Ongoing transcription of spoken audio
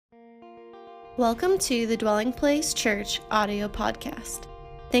Welcome to the Dwelling Place Church audio podcast.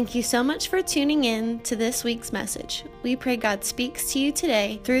 Thank you so much for tuning in to this week's message. We pray God speaks to you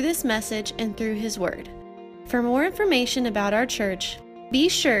today through this message and through His Word. For more information about our church, be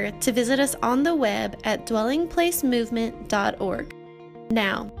sure to visit us on the web at dwellingplacemovement.org.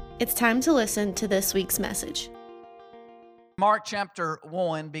 Now, it's time to listen to this week's message. Mark chapter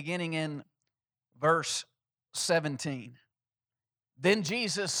 1, beginning in verse 17. Then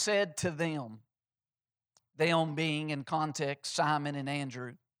Jesus said to them being in context Simon and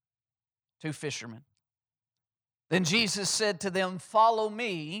Andrew, two fishermen. Then Jesus said to them, "Follow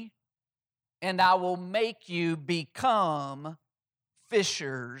me, and I will make you become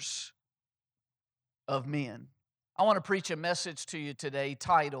fishers of men." I want to preach a message to you today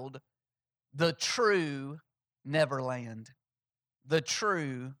titled, "The True Neverland." The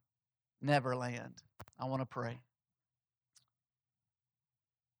True Neverland. I want to pray.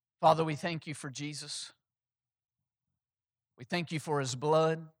 Father, we thank you for Jesus. We thank you for His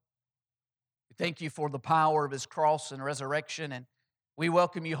blood. We thank you for the power of His cross and resurrection. And we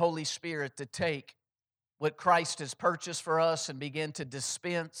welcome you, Holy Spirit, to take what Christ has purchased for us and begin to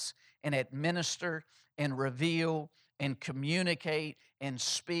dispense and administer and reveal and communicate and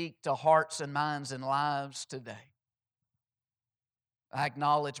speak to hearts and minds and lives today. I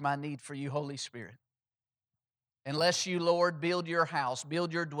acknowledge my need for you, Holy Spirit. Unless you, Lord, build your house,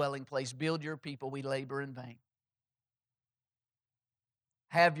 build your dwelling place, build your people, we labor in vain.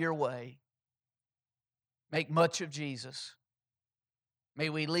 Have your way. Make much of Jesus. May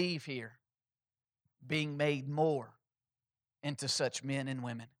we leave here being made more into such men and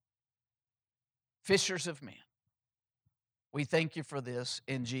women. Fishers of men. We thank you for this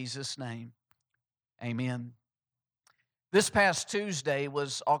in Jesus' name. Amen. This past Tuesday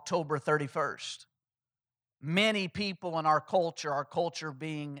was October 31st. Many people in our culture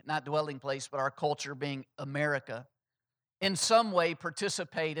being not Dwelling Place, but our culture being America, in some way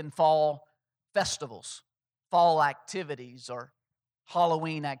participate in fall festivals, fall activities, or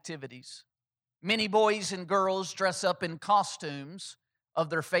Halloween activities. Many boys and girls dress up in costumes of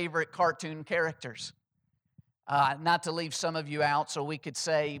their favorite cartoon characters. Not to leave some of you out, so we could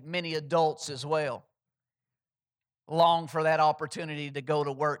say many adults as well long for that opportunity to go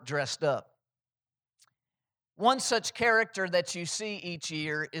to work dressed up. One such character that you see each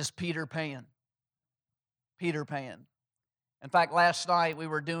year is Peter Pan. Peter Pan. In fact, last night we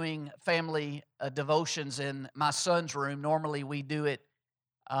were doing family devotions in my son's room. Normally we do it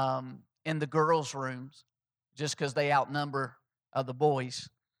in the girls' rooms just because they outnumber the boys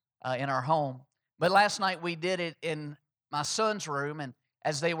in our home. But last night we did it in my son's room, and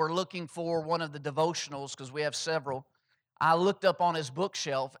as they were looking for one of the devotionals, because we have several, I looked up on his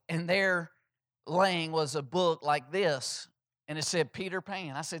bookshelf, and there laying was a book like this, and it said Peter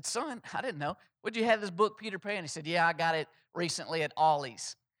Pan. I said, "Son, I didn't know. Would you have this book, Peter Pan?" He said, "Yeah, I got it recently at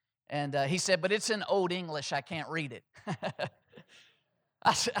Ollie's." And he said, "But it's in Old English. I can't read it."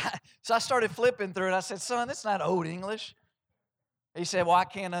 So I started flipping through it. I said, "Son, it's not Old English." He said, "Well, I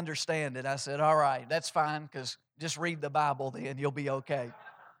can't understand it." I said, "All right, that's fine, because just read the Bible then. You'll be okay."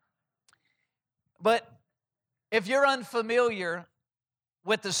 But if you're unfamiliar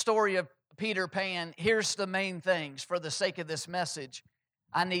with the story of Peter Pan, here's the main things for the sake of this message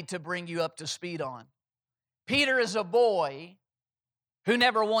I need to bring you up to speed on. Peter is a boy who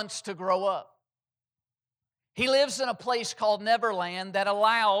never wants to grow up. He lives in a place called Neverland that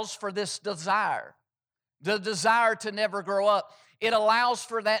allows for this desire, the desire to never grow up. It allows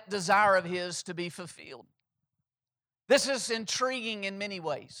for that desire of his to be fulfilled. This is intriguing in many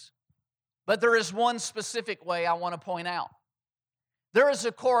ways, but there is one specific way I want to point out. There is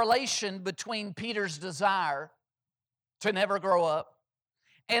a correlation between Peter's desire to never grow up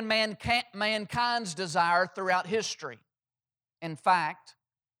and mankind's desire throughout history. In fact,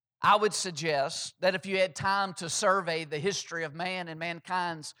 I would suggest that if you had time to survey the history of man and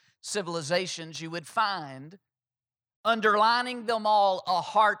mankind's civilizations, you would find underlining them all a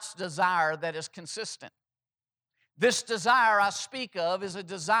heart's desire that is consistent. This desire I speak of is a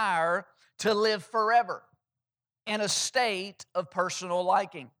desire to live forever in a state of personal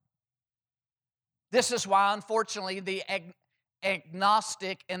liking. This is why, unfortunately, the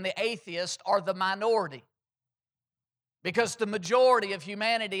agnostic and the atheist are the minority. Because the majority of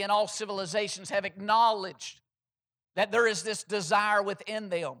humanity and all civilizations have acknowledged that there is this desire within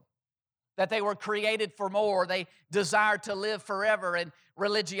them, that they were created for more. They desire to live forever, and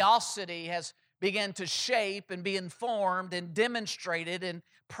religiosity has begun to shape and be informed and demonstrated and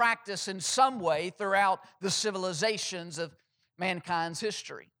practiced in some way throughout the civilizations of mankind's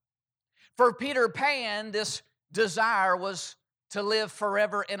history. For Peter Pan, this desire was to live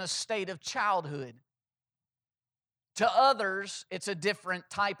forever in a state of childhood. To others, it's a different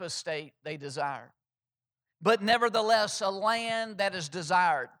type of state they desire. But nevertheless, a land that is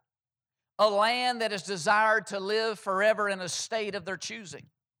desired. A land that is desired to live forever in a state of their choosing.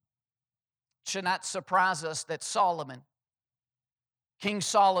 It should not surprise us that Solomon, King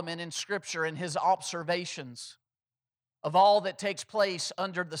Solomon in Scripture, in his observations of all that takes place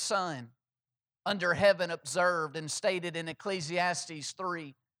under the sun, under heaven, observed and stated in Ecclesiastes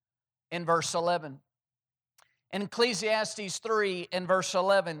 3 in verse 11. In Ecclesiastes 3 in verse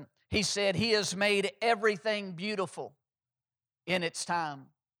 11, he said, He has made everything beautiful in its time.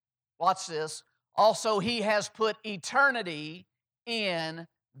 Watch this. Also, He has put eternity in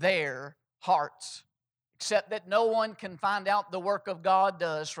their hearts, except that no one can find out the work of God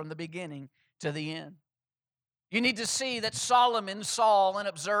does from the beginning to the end. You need to see that Solomon saw and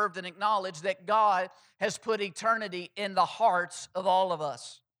observed and acknowledged that God has put eternity in the hearts of all of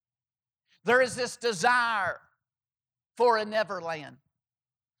us. There is this desire for a neverland.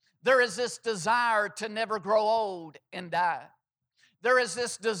 There is this desire to never grow old and die. There is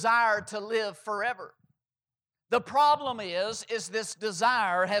this desire to live forever. The problem is this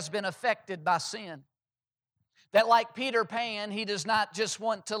desire has been affected by sin. That like Peter Pan, he does not just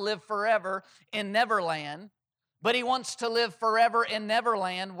want to live forever in Neverland, but he wants to live forever in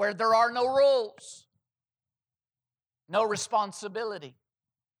Neverland where there are no rules, no responsibility,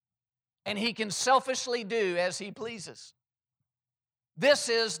 and he can selfishly do as he pleases. This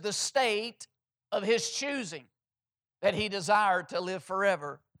is the state of his choosing that he desired to live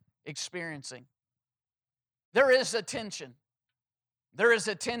forever experiencing. There is a tension. There is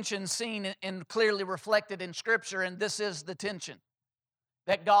a tension seen and clearly reflected in Scripture, and this is the tension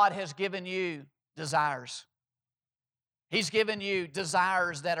that God has given you desires. He's given you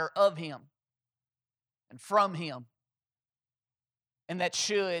desires that are of Him and from Him, and that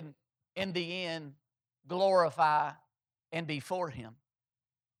should, in the end, glorify and be for Him.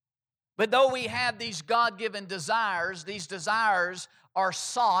 But though we have these God-given desires, these desires are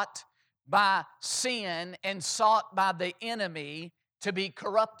sought by sin and sought by the enemy to be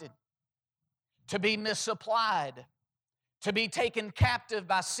corrupted, to be misapplied, to be taken captive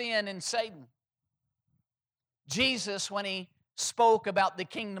by sin and Satan. Jesus, when He spoke about the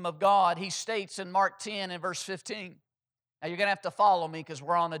kingdom of God, He states in Mark 10 and verse 15. Now you're going to have to follow me because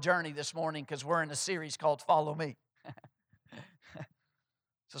we're on a journey this morning because we're in a series called Follow Me.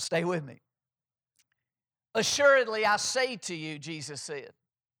 So stay with me. Assuredly, I say to you, Jesus said,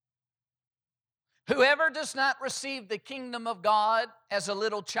 whoever does not receive the kingdom of God as a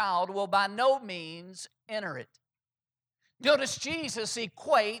little child will by no means enter it. Notice Jesus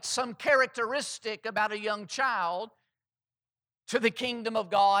equates some characteristic about a young child to the kingdom of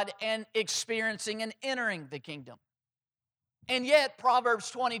God and experiencing and entering the kingdom. And yet,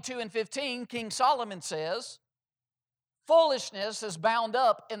 Proverbs 22 and 15, King Solomon says, foolishness is bound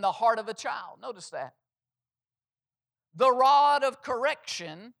up in the heart of a child. Notice that. The rod of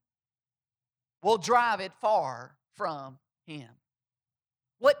correction will drive it far from him.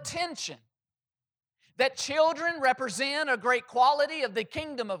 What tension! That children represent a great quality of the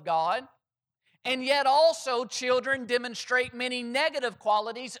kingdom of God, and yet also children demonstrate many negative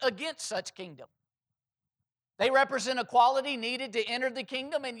qualities against such kingdom. They represent a quality needed to enter the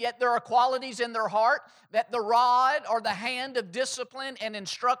kingdom, and yet there are qualities in their heart that the rod or the hand of discipline and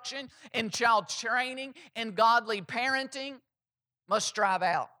instruction and child training and godly parenting must drive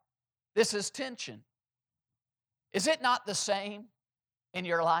out. This is tension. Is it not the same in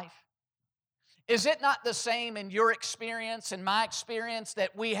your life? Is it not the same in your experience and my experience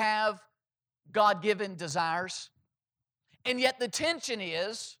that we have God-given desires? And yet the tension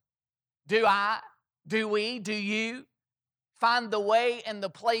is, do you find the way and the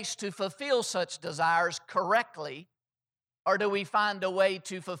place to fulfill such desires correctly, or do we find a way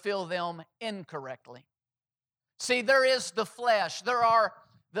to fulfill them incorrectly? See, there is the flesh. There are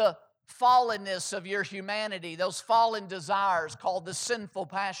the fallenness of your humanity, those fallen desires called the sinful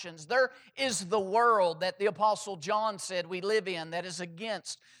passions. There is the world that the Apostle John said we live in that is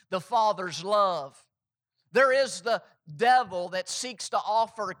against the Father's love. There is the devil that seeks to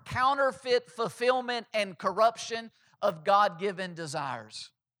offer counterfeit fulfillment and corruption of God-given desires.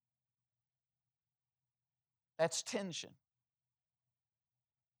 That's tension.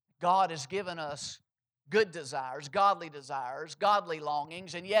 God has given us good desires, godly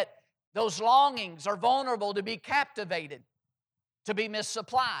longings, and yet those longings are vulnerable to be captivated, to be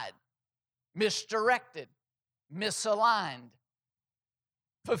misapplied, misdirected, misaligned,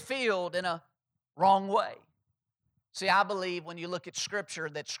 fulfilled in a wrong way. See, I believe when you look at Scripture,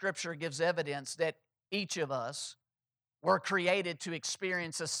 that Scripture gives evidence that each of us We're created to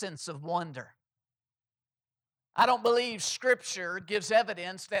experience a sense of wonder. I don't believe Scripture gives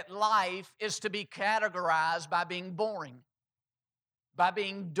evidence that life is to be categorized by being boring, by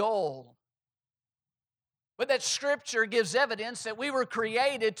being dull. But that Scripture gives evidence that we were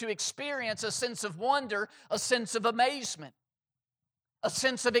created to experience a sense of wonder, a sense of amazement, a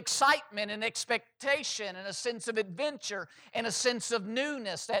sense of excitement and expectation, and a sense of adventure, and a sense of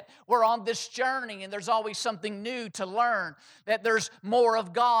newness, that we're on this journey and there's always something new to learn, that there's more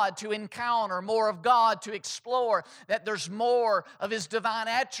of God to encounter, more of God to explore, that there's more of His divine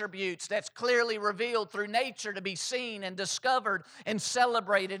attributes that's clearly revealed through nature to be seen and discovered and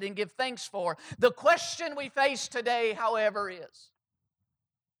celebrated and give thanks for. The question we face today, however, is,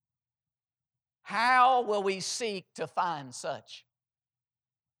 how will we seek to find such?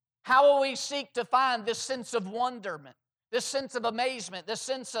 How will we seek to find this sense of wonderment, this sense of amazement, this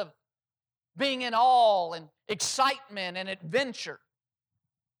sense of being in awe and excitement and adventure?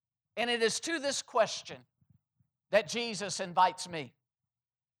 And it is to this question that Jesus invites me.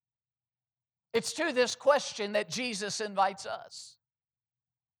 It's to this question that Jesus invites us.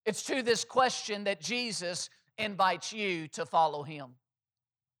 It's to this question that Jesus invites you to follow Him.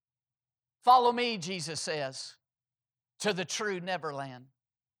 Follow me, Jesus says, to the true Neverland.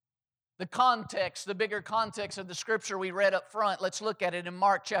 The context, the bigger context of the Scripture we read up front, let's look at it in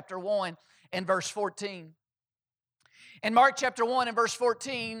Mark chapter 1 and verse 14. In Mark chapter 1 and verse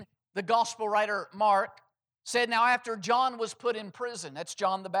 14, the gospel writer Mark said, "Now after John was put in prison," that's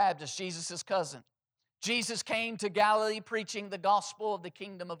John the Baptist, Jesus' cousin, "Jesus came to Galilee preaching the gospel of the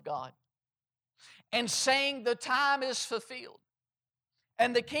kingdom of God and saying, 'The time is fulfilled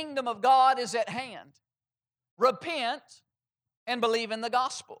and the kingdom of God is at hand. Repent and believe in the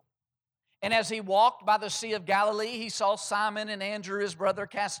gospel.' And as he walked by the Sea of Galilee, he saw Simon and Andrew, his brother,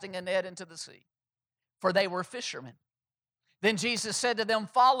 casting a net into the sea, for they were fishermen. Then Jesus said to them,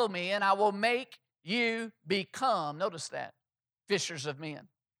 'Follow me, and I will make you become,'" notice that, "fishers of men."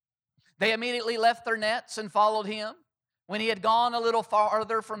 They immediately left their nets and followed him. When he had gone a little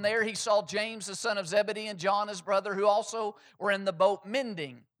farther from there, he saw James, the son of Zebedee, and John, his brother, who also were in the boat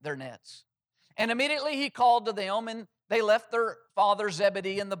mending their nets. And immediately he called to them, and they left their father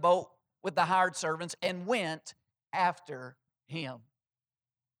Zebedee in the boat with the hired servants and went after him.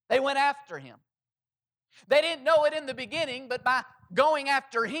 They went after him. They didn't know it in the beginning, but by going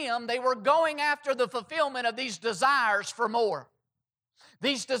after him, they were going after the fulfillment of these desires for more.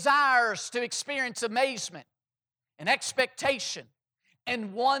 These desires to experience amazement and expectation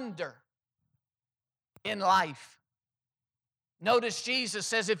and wonder in life. Notice Jesus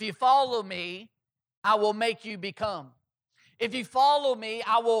says, "If you follow me, I will make you become. If you follow me,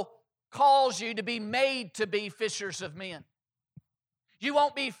 I will cause you to be made to be fishers of men." You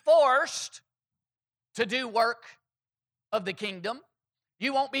won't be forced to do work of the kingdom.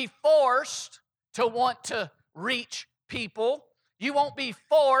 You won't be forced to want to reach people. You won't be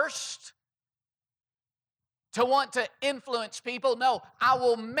forced to want to influence people. No, I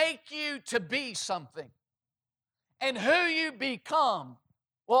will make you to be something. And who you become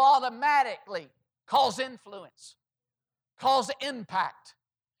will automatically cause influence, cause impact,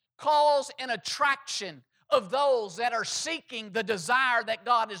 cause an attraction of those that are seeking the desire that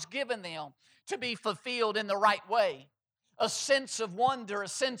God has given them to be fulfilled in the right way. A sense of wonder, a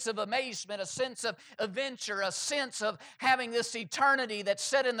sense of amazement, a sense of adventure, a sense of having this eternity that's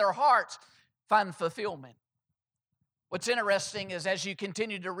set in their hearts, find fulfillment. What's interesting is as you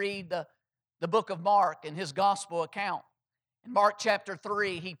continue to read the book of Mark and his gospel account, in Mark chapter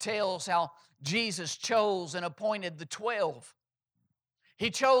 3, he tells how Jesus chose and appointed the 12. He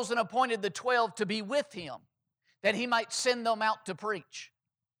chose and appointed the 12 to be with him, that he might send them out to preach,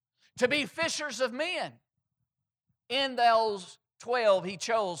 to be fishers of men. In those 12 he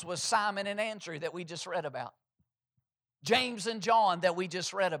chose was Simon and Andrew that we just read about, James and John that we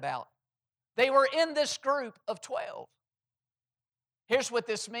just read about. They were in this group of 12. Here's what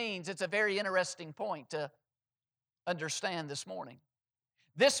this means. It's a very interesting point to understand this morning.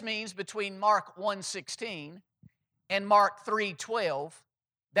 This means between Mark 1:16 and Mark 3:12,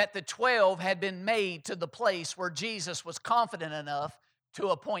 that the 12 had been made to the place where Jesus was confident enough to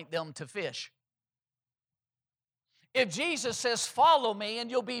appoint them to fish. If Jesus says, "Follow me," and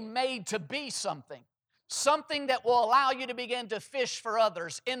you'll be made to be something, something that will allow you to begin to fish for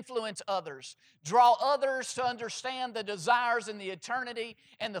others, influence others, draw others to understand the desires and the eternity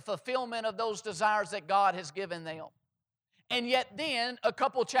and the fulfillment of those desires that God has given them. And yet then, a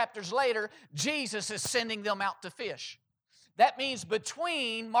couple chapters later, Jesus is sending them out to fish. That means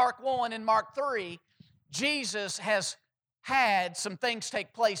between Mark 1 and Mark 3, Jesus has had some things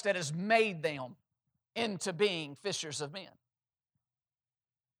take place that has made them into being fishers of men?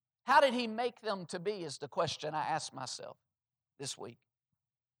 How did He make them to be is the question I asked myself this week.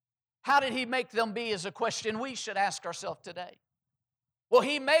 How did He make them be is a question we should ask ourselves today. Well,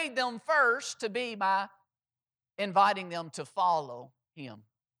 He made them first to be by inviting them to follow Him.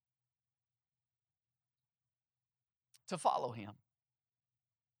 To follow Him.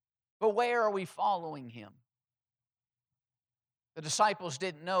 But where are we following Him? The disciples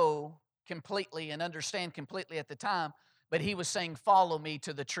didn't know completely and understand completely at the time, but He was saying, follow me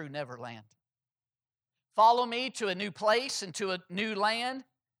to the true Neverland. Follow me to a new place and to a new land,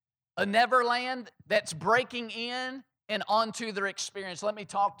 a Neverland that's breaking in and onto their experience. Let me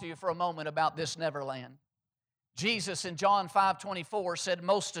talk to you for a moment about this Neverland. Jesus in John 5:24 said,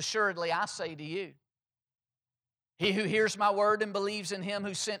 most assuredly I say to you, he who hears my word and believes in Him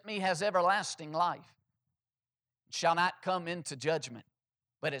who sent me has everlasting life, shall not come into judgment,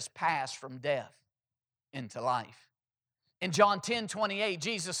 but is passed from death into life. In John 10:28,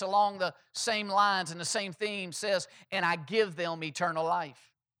 Jesus, along the same lines and the same theme, says, and I give them eternal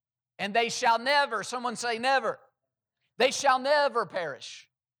life. And they shall never, someone say never, they shall never perish,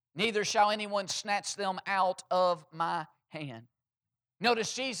 neither shall anyone snatch them out of my hand.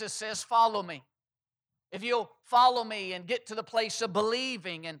 Notice Jesus says, follow me. If you'll follow me and get to the place of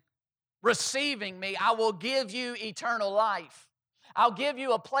believing and receiving me, I will give you eternal life. I'll give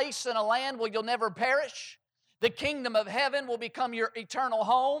you a place in a land where you'll never perish. The kingdom of heaven will become your eternal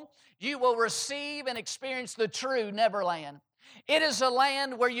home. You will receive and experience the true Neverland. It is a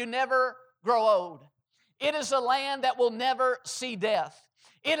land where you never grow old. It is a land that will never see death.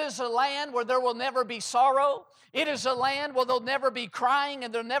 It is a land where there will never be sorrow. It is a land where there'll never be crying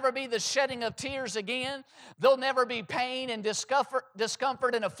and there'll never be the shedding of tears again. There'll never be pain and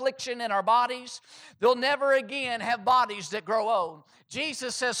discomfort and affliction in our bodies. They'll never again have bodies that grow old.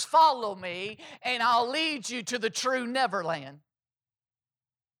 Jesus says, follow me and I'll lead you to the true Neverland.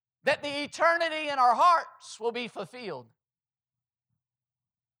 That the eternity in our hearts will be fulfilled.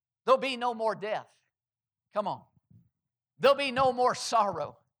 There'll be no more death. Come on. There'll be no more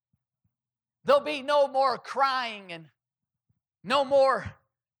sorrow. There'll be no more crying and no more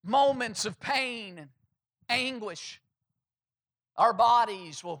moments of pain and anguish. Our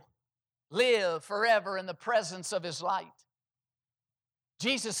bodies will live forever in the presence of His light.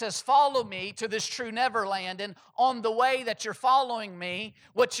 Jesus says, follow me to this true Neverland, and on the way that you're following me,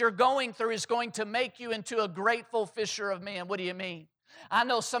 what you're going through is going to make you into a grateful fisher of men. What do you mean? I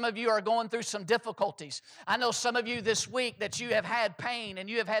know some of you are going through some difficulties. I know some of you this week that you have had pain and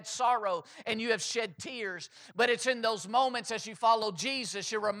you have had sorrow and you have shed tears. But it's in those moments as you follow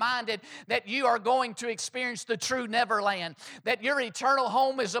Jesus, you're reminded that you are going to experience the true Neverland. That your eternal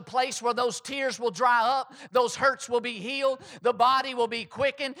home is a place where those tears will dry up, those hurts will be healed, the body will be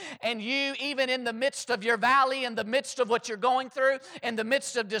quickened, and you, even in the midst of your valley, in the midst of what you're going through, in the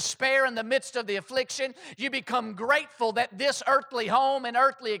midst of despair, in the midst of the affliction, you become grateful that this earthly home and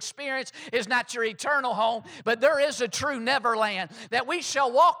earthly experience is not your eternal home, but there is a true Neverland, that we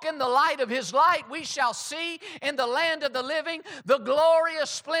shall walk in the light of His light. We shall see in the land of the living the glorious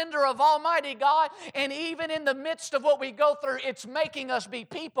splendor of Almighty God, and even in the midst of what we go through, it's making us be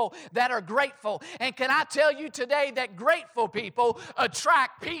people that are grateful. And can I tell you today that grateful people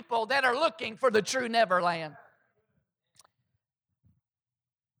attract people that are looking for the true Neverland.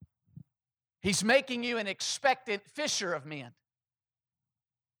 He's making you an expectant fisher of men.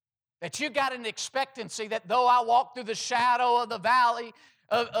 That you got an expectancy that though I walk through the shadow of the valley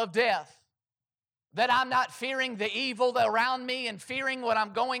of death, that I'm not fearing the evil around me and fearing what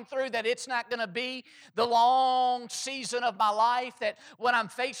I'm going through, that it's not going to be the long season of my life, that what I'm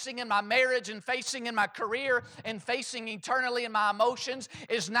facing in my marriage and facing in my career and facing eternally in my emotions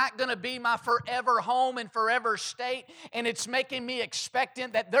is not going to be my forever home and forever state. And it's making me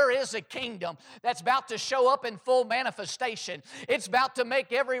expectant that there is a kingdom that's about to show up in full manifestation. It's about to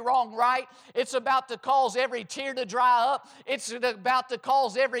make every wrong right. It's about to cause every tear to dry up. It's about to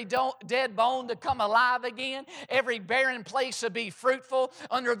cause every dead bone to come alive again, every barren place to be fruitful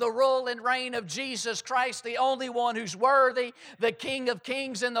under the rule and reign of Jesus Christ, the only one who's worthy, the King of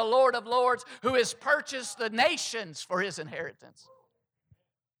kings and the Lord of lords, who has purchased the nations for His inheritance.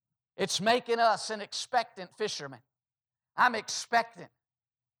 It's making us an expectant fisherman. I'm expectant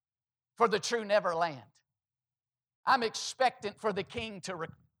for the true Neverland. I'm expectant for the King to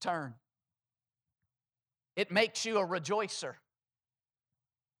return. It makes you a rejoicer.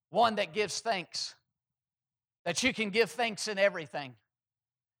 One that gives thanks, that you can give thanks in everything.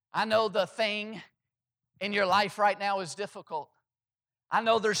 I know the thing in your life right now is difficult. I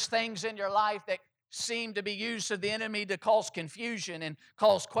know there's things in your life that seem to be used of the enemy to cause confusion and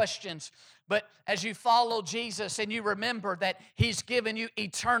cause questions. But as you follow Jesus and you remember that He's given you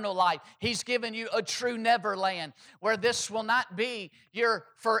eternal life, He's given you a true Neverland where this will not be your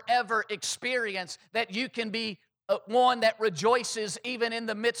forever experience, that you can be one that rejoices even in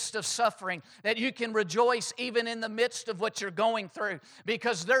the midst of suffering, that you can rejoice even in the midst of what you're going through,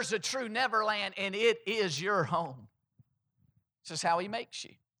 because there's a true Neverland and it is your home. This is how He makes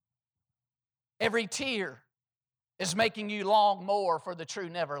you. Every tear is making you long more for the true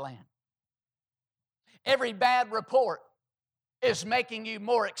Neverland. Every bad report is making you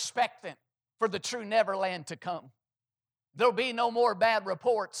more expectant for the true Neverland to come. There'll be no more bad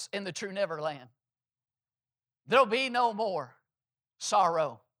reports in the true Neverland. There'll be no more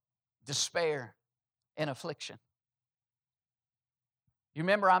sorrow, despair, and affliction. You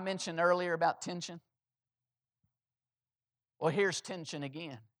remember I mentioned earlier about tension? Well, here's tension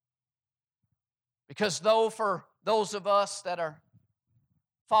again. Because though for those of us that are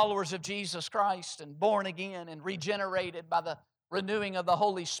followers of Jesus Christ and born again and regenerated by the renewing of the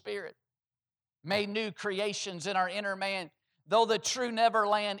Holy Spirit, made new creations in our inner man, though the true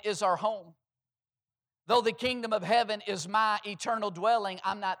Neverland is our home, though the kingdom of heaven is my eternal dwelling,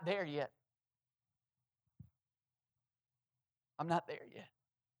 I'm not there yet. I'm not there yet.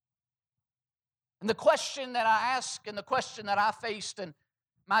 And the question that I ask and the question that I faced in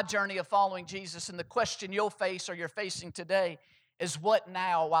my journey of following Jesus and the question you'll face or you're facing today is, what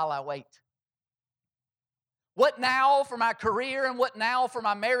now while I wait? What now for my career, and what now for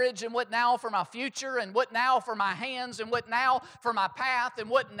my marriage, and what now for my future, and what now for my hands, and what now for my path,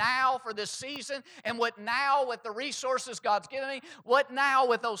 and what now for this season, and what now with the resources God's given me, what now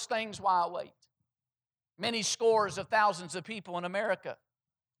with those things while I wait? Many scores of thousands of people in America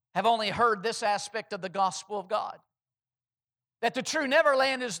have only heard this aspect of the gospel of God, that the true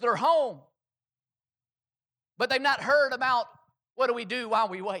Neverland is their home, but they've not heard about what do we do while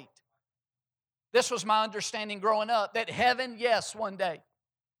we wait. This was my understanding growing up, that heaven, yes, one day,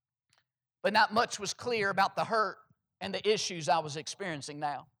 but not much was clear about the hurt and the issues I was experiencing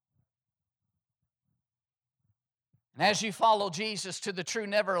now. And as you follow Jesus to the true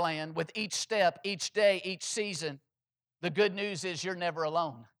Neverland, with each step, each day, each season, the good news is you're never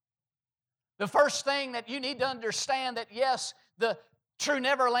alone. The first thing that you need to understand, that yes, the true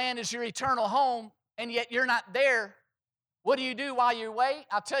Neverland is your eternal home, and yet you're not there. What do you do while you wait?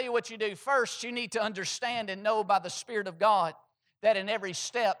 I'll tell you what you do. First, you need to understand and know by the Spirit of God that in every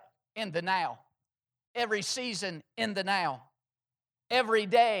step in the now, every season in the now, every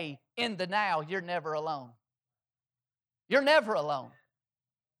day in the now, you're never alone. You're never alone.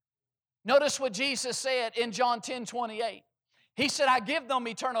 Notice what Jesus said in John 10:28. He said, I give them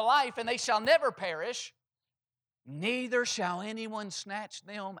eternal life, and they shall never perish, neither shall anyone snatch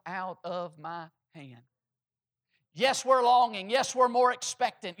them out of my hand. Yes, we're longing. Yes, we're more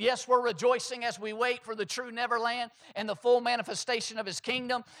expectant. Yes, we're rejoicing as we wait for the true Neverland and the full manifestation of His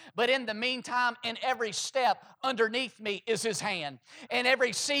kingdom. But in the meantime, in every step underneath me is His hand. In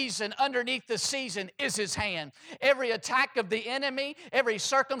every season underneath the season is His hand. Every attack of the enemy, every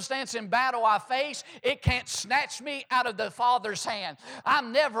circumstance and battle I face, it can't snatch me out of the Father's hand.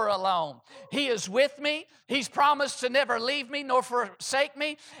 I'm never alone. He is with me. He's promised to never leave me nor forsake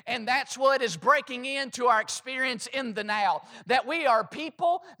me. And that's what is breaking into our experience in the now, that we are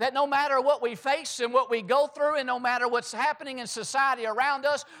people that no matter what we face and what we go through, and no matter what's happening in society around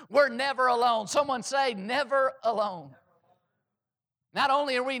us, we're never alone. Someone say, never alone. Not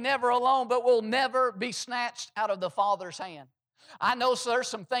only are we never alone, but we'll never be snatched out of the Father's hand. I know there's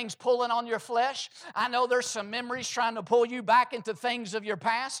some things pulling on your flesh. I know there's some memories trying to pull you back into things of your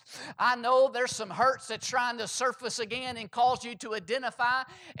past. I know there's some hurts that's trying to surface again and cause you to identify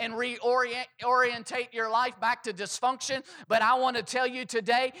and reorientate your life back to dysfunction. But I want to tell you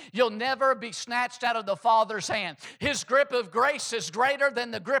today, you'll never be snatched out of the Father's hand. His grip of grace is greater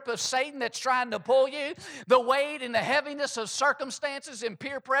than the grip of Satan that's trying to pull you. The weight and the heaviness of circumstances and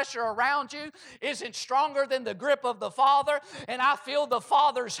peer pressure around you isn't stronger than the grip of the Father. And I feel the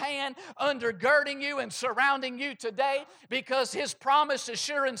Father's hand undergirding you and surrounding you today, because His promise is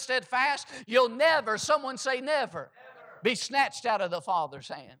sure and steadfast. You'll never, someone say never, be snatched out of the Father's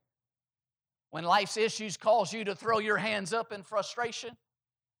hand. When life's issues cause you to throw your hands up in frustration,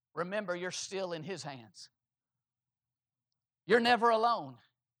 remember you're still in His hands. You're never alone.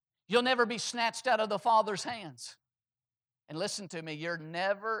 You'll never be snatched out of the Father's hands. And listen to me, you're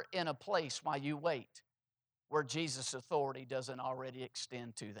never in a place while you wait where Jesus' authority doesn't already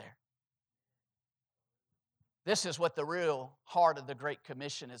extend to there. This is what the real heart of the Great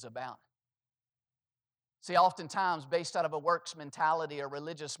Commission is about. See, oftentimes, based out of a works mentality or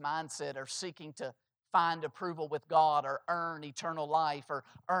religious mindset, or seeking to find approval with God or earn eternal life or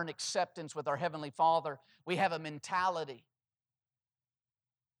earn acceptance with our Heavenly Father. We have a mentality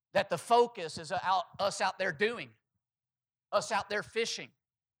that the focus is us out there doing, us out there fishing.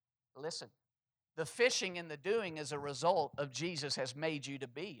 Listen, the fishing and the doing is a result of Jesus has made you to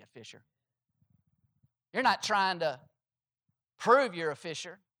be a fisher. You're not trying to prove you're a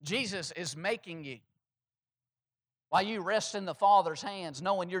fisher. Jesus is making you. While you rest in the Father's hands,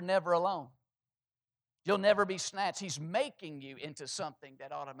 knowing you're never alone. You'll never be snatched. He's making you into something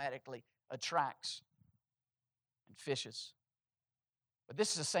that automatically attracts and fishes. But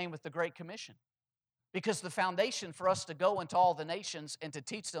this is the same with the Great Commission. Because the foundation for us to go into all the nations and to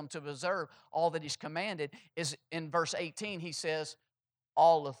teach them to observe all that He's commanded is in verse 18, He says,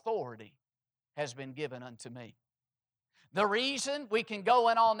 all authority has been given unto me. The reason we can go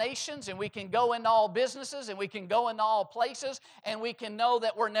in all nations and we can go into all businesses and we can go into all places and we can know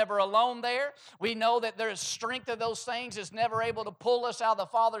that we're never alone there, we know that there's strength of those things is never able to pull us out of the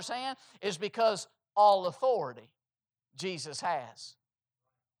Father's hand, is because all authority Jesus has.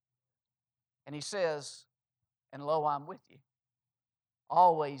 And He says, and lo, I'm with you,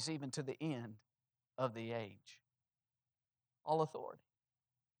 always even to the end of the age. All authority.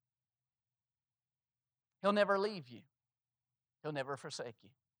 He'll never leave you. He'll never forsake you.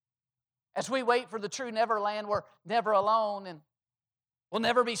 As we wait for the true Neverland, we're never alone and we'll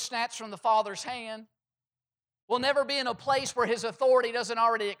never be snatched from the Father's hand. We'll never be in a place where His authority doesn't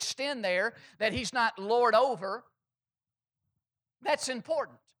already extend there, that He's not Lord over. That's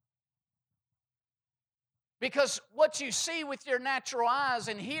important. Because what you see with your natural eyes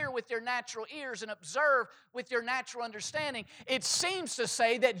and hear with your natural ears and observe with your natural understanding, it seems to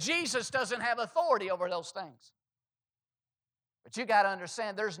say that Jesus doesn't have authority over those things. But you got to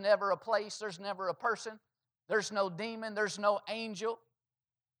understand, there's never a place, there's never a person, there's no demon, there's no angel,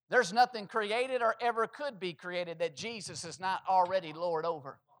 there's nothing created or ever could be created that Jesus is not already Lord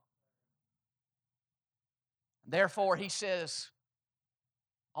over. Therefore, He says,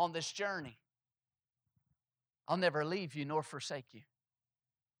 on this journey, I'll never leave you nor forsake you.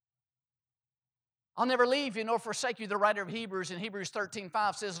 I'll never leave you nor forsake you. The writer of Hebrews in Hebrews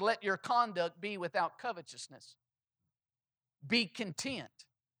 13:5 says, let your conduct be without covetousness. Be content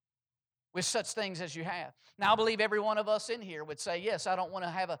with such things as you have. Now, I believe every one of us in here would say, yes, I don't want to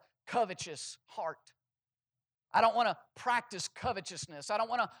have a covetous heart. I don't want to practice covetousness. I don't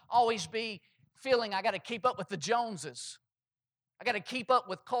want to always be feeling I got to keep up with the Joneses. I got to keep up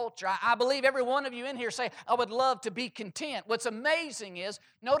with culture. I believe every one of you in here say, I would love to be content. What's amazing is,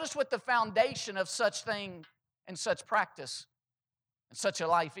 notice what the foundation of such thing and such practice and such a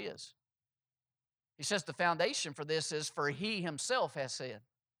life is. He says the foundation for this is, for He Himself has said.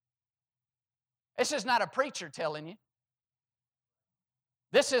 This is not a preacher telling you.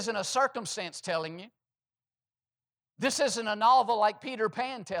 This isn't a circumstance telling you. This isn't a novel like Peter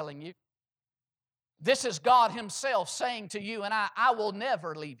Pan telling you. This is God Himself saying to you and I will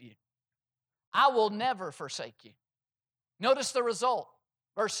never leave you. I will never forsake you. Notice the result.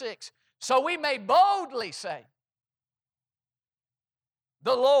 Verse 6. So we may boldly say,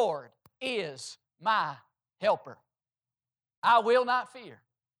 the Lord is my helper. I will not fear.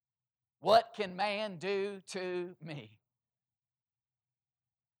 What can man do to me?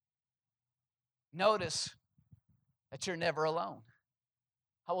 Notice that you're never alone.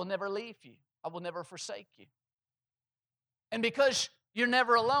 I will never leave you. I will never forsake you. And because you're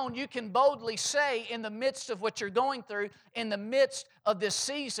never alone, you can boldly say in the midst of what you're going through, in the midst of this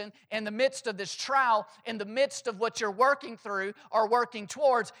season, in the midst of this trial, in the midst of what you're working through or working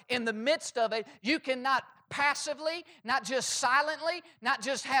towards, in the midst of it, you cannot passively, not just silently, not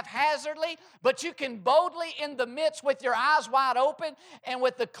just haphazardly, but you can boldly in the midst with your eyes wide open and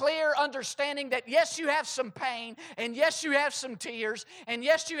with the clear understanding that yes, you have some pain, and yes, you have some tears, and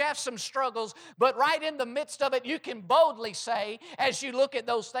yes, you have some struggles, but right in the midst of it, you can boldly say, as you look at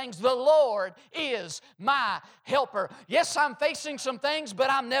those things, the Lord is my helper. Yes, I'm facing some things, but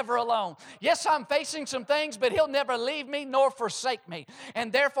I'm never alone. Yes, I'm facing some things, but He'll never leave me nor forsake me.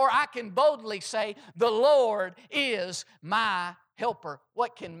 And therefore, I can boldly say, the Lord is my helper.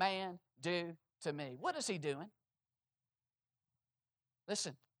 What can man do to me? What is He doing?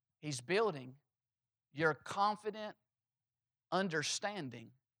 Listen, He's building your confident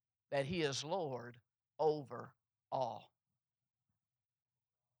understanding that He is Lord over all.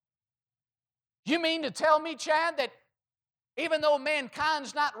 You mean to tell me, Chad, that even though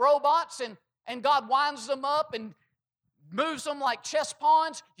mankind's not robots and God winds them up and moves them like chess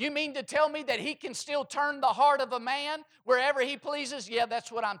pawns? You mean to tell me that He can still turn the heart of a man wherever He pleases? Yeah,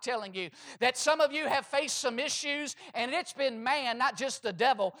 that's what I'm telling you. That some of you have faced some issues, and it's been man, not just the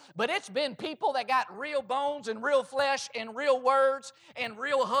devil, but it's been people that got real bones and real flesh and real words and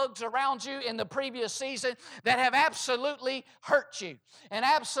real hugs around you in the previous season that have absolutely hurt you and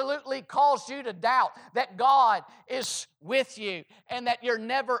absolutely caused you to doubt that God is with you and that you're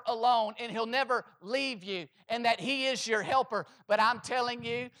never alone and He'll never leave you and that He is your helper. But I'm telling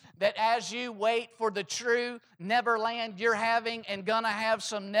you that as you wait for the true Neverland, you're having and gonna have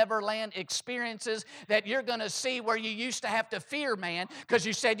some Neverland experiences that you're gonna see where you used to have to fear man because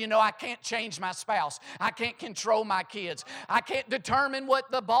you said, I can't change my spouse. I can't control my kids. I can't determine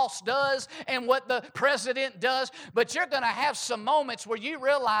what the boss does and what the president does. But you're gonna have some moments where you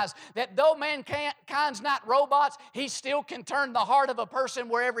realize that though mankind's not robots, He still can turn the heart of a person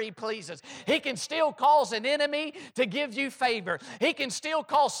wherever He pleases. He can still cause an enemy to give you favor. He can still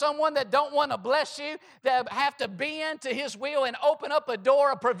cause someone that don't want to bless you to have to bend to His will and open up a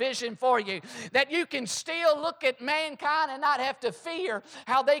door of provision for you. That you can still look at mankind and not have to fear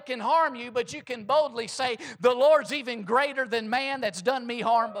how they can harm you, but you can boldly say, the Lord's even greater than man that's done me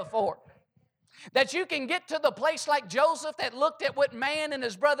harm before. That you can get to the place like Joseph that looked at what man and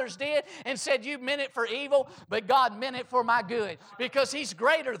his brothers did and said, you meant it for evil, but God meant it for my good because He's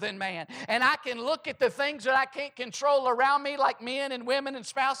greater than man. And I can look at the things that I can't control around me like men and women and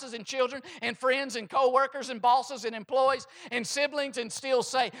spouses and children and friends and co-workers and bosses and employees and siblings and still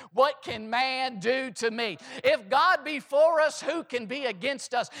say, what can man do to me? If God be for us, who can be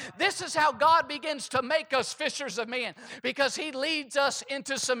against us? This is how God begins to make us fishers of men because He leads us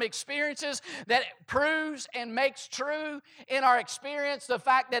into some experiences that proves and makes true in our experience the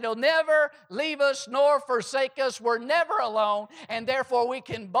fact that He'll never leave us nor forsake us. We're never alone, and therefore we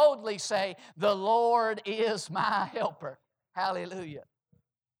can boldly say, the Lord is my helper. Hallelujah.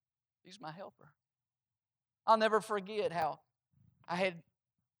 He's my helper. I'll never forget how I had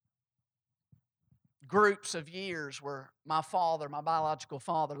groups of years where my biological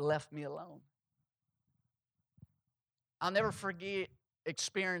father, left me alone. I'll never forget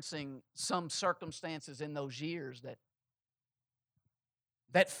experiencing some circumstances in those years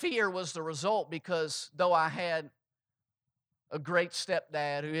that fear was the result because though I had a great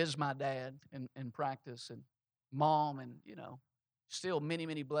stepdad who is my dad in practice and mom and, still many,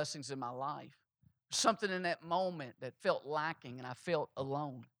 many blessings in my life, something in that moment that felt lacking and I felt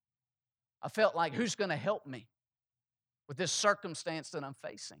alone. I felt like, who's going to help me with this circumstance that I'm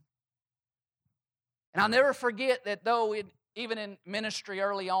facing? And I'll never forget that though even in ministry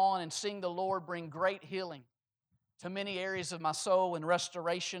early on and seeing the Lord bring great healing to many areas of my soul and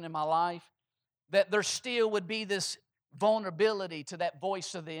restoration in my life, that there still would be this vulnerability to that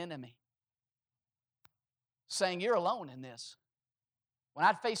voice of the enemy saying, you're alone in this. When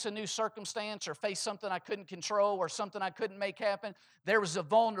I'd face a new circumstance or face something I couldn't control or something I couldn't make happen, there was a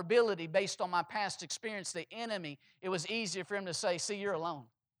vulnerability based on my past experience. The enemy, it was easier for him to say, see, you're alone.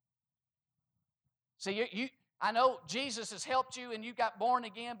 See, I know Jesus has helped you and you got born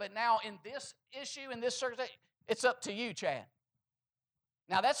again, but now in this issue, in this circumstance, it's up to you, Chad.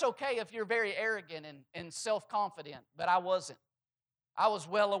 Now, that's okay if you're very arrogant and self-confident, but I wasn't. I was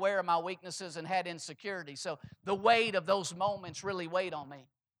well aware of my weaknesses and had insecurity, so the weight of those moments really weighed on me.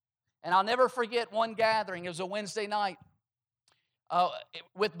 And I'll never forget one gathering. It was a Wednesday night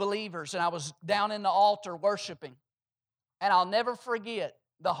with believers, and I was down in the altar worshiping. And I'll never forget,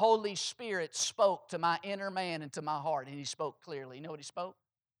 the Holy Spirit spoke to my inner man and to my heart, and He spoke clearly. You know what He spoke?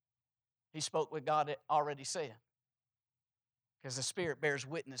 He spoke what God had already said. Because the Spirit bears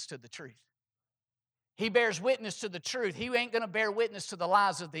witness to the truth. He bears witness to the truth. He ain't going to bear witness to the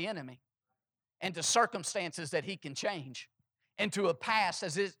lies of the enemy and to circumstances that he can change and to a past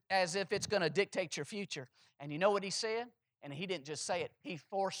as if it's going to dictate your future. And you know what He said? And He didn't just say it. He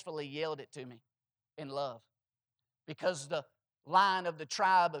forcefully yelled it to me in love. Because the Lion of the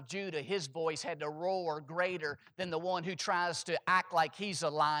tribe of Judah, his voice had to roar greater than the one who tries to act like he's a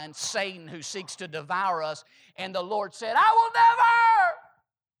lion, Satan, who seeks to devour us. And the Lord said, I will never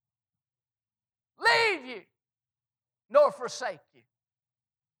leave you nor forsake you.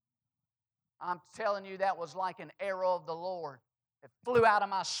 I'm telling you, that was like an arrow of the Lord that flew out of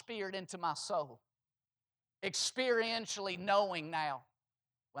my spirit into my soul. Experientially knowing now,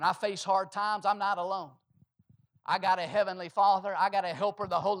 when I face hard times, I'm not alone. I got a heavenly Father. I got a helper,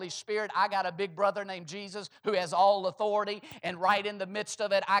 the Holy Spirit. I got a big brother named Jesus who has all authority. And right in the midst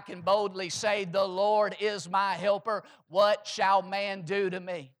of it, I can boldly say, the Lord is my helper. What shall man do to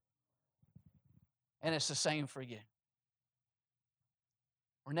me? And it's the same for you.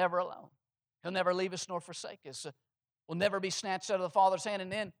 We're never alone. He'll never leave us nor forsake us. will never be snatched out of the Father's hand,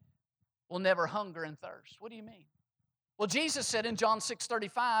 and then will never hunger and thirst. What do you mean? Well, Jesus said in John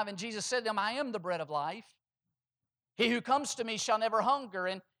 6:35, and Jesus said to them, I am the bread of life. He who comes to me shall never hunger,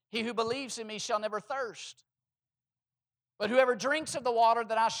 and he who believes in me shall never thirst. But whoever drinks of the water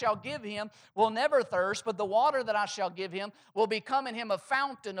that I shall give him will never thirst, but the water that I shall give him will become in him a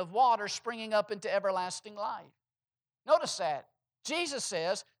fountain of water springing up into everlasting life. Notice that. Jesus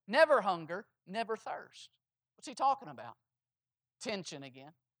says, never hunger, never thirst. What's he talking about? Tension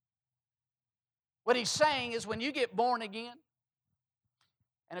again. What he's saying is when you get born again,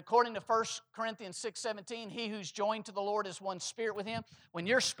 and according to 1 Corinthians 6:17, he who's joined to the Lord is one spirit with him. When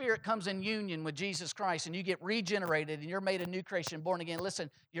your spirit comes in union with Jesus Christ and you get regenerated and you're made a new creation, born again, listen,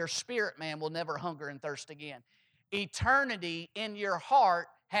 your spirit man will never hunger and thirst again. Eternity in your heart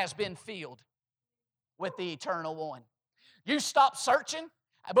has been filled with the eternal one. You stop searching.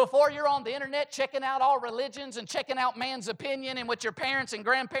 Before you're on the internet checking out all religions and checking out man's opinion and what your parents and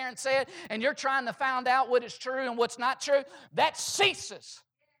grandparents said, and you're trying to find out what is true and what's not true, that ceases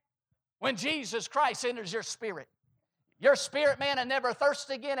when Jesus Christ enters your spirit. Your spirit man will never thirst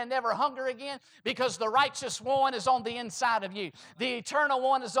again and never hunger again because the righteous one is on the inside of you. The eternal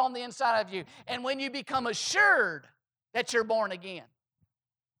one is on the inside of you. And when you become assured that you're born again,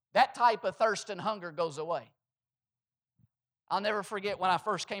 that type of thirst and hunger goes away. I'll never forget when I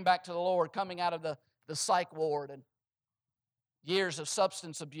first came back to the Lord, coming out of the psych ward and years of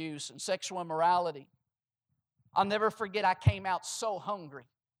substance abuse and sexual immorality. I'll never forget I came out so hungry.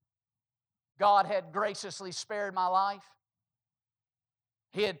 God had graciously spared my life.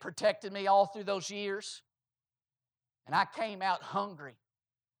 He had protected me all through those years. And I came out hungry.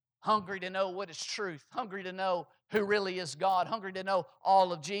 Hungry to know what is truth. Hungry to know who really is God. Hungry to know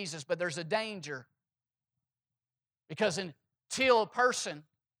all of Jesus. But there's a danger. Because until a person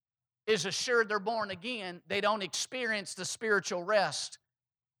is assured they're born again, they don't experience the spiritual rest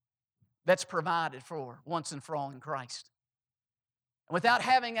that's provided for once and for all in Christ. And without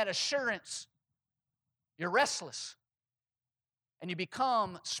having that assurance, you're restless. And you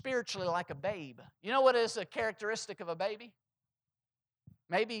become spiritually like a babe. You know what is a characteristic of a baby?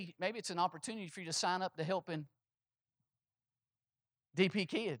 Maybe it's an opportunity for you to sign up to help in DP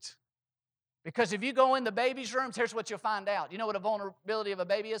Kids. Because if you go in the baby's rooms, here's what you'll find out. You know what a vulnerability of a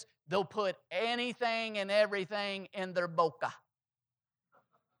baby is? They'll put anything and everything in their boca,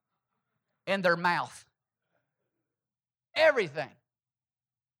 in their mouth. Everything.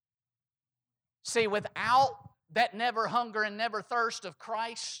 See, without that never hunger and never thirst of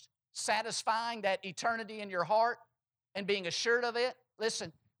Christ satisfying that eternity in your heart and being assured of it,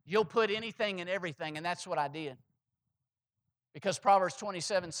 listen, you'll put anything and everything, and that's what I did. Because Proverbs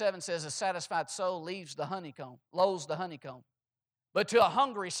 27:7 says, a satisfied soul leaves the honeycomb, loathes the honeycomb. But to a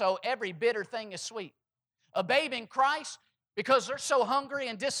hungry soul, every bitter thing is sweet. A babe in Christ, because they're so hungry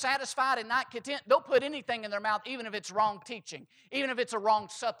and dissatisfied and not content, they'll put anything in their mouth, even if it's wrong teaching, even if it's a wrong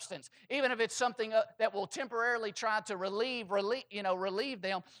substance, even if it's something that will temporarily try to relieve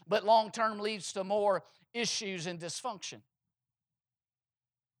them, but long-term leads to more issues and dysfunction.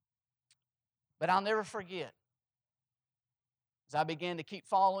 But I'll never forget, as I began to keep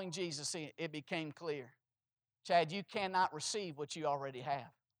following Jesus, it became clear. Chad, you cannot receive what you already have.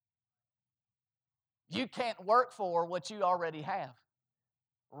 You can't work for what you already have.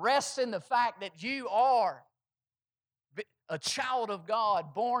 Rest in the fact that you are a child of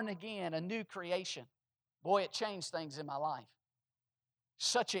God, born again, a new creation. Boy, it changed things in my life.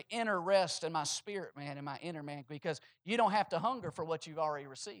 Such an inner rest in my spirit, man, in my inner man, because you don't have to hunger for what you've already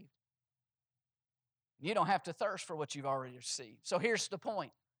received. You don't have to thirst for what you've already received. So here's the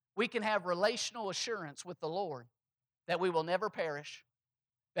point. We can have relational assurance with the Lord that we will never perish,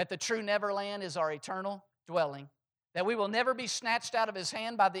 that the true Neverland is our eternal dwelling, that we will never be snatched out of His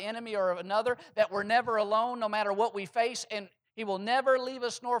hand by the enemy or another, that we're never alone no matter what we face, and He will never leave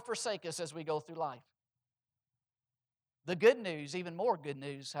us nor forsake us as we go through life. The good news, even more good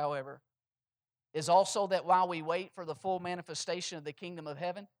news, however, is also that while we wait for the full manifestation of the kingdom of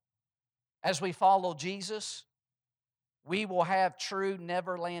heaven, as we follow Jesus, we will have true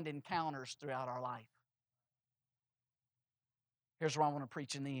Neverland encounters throughout our life. Here's where I want to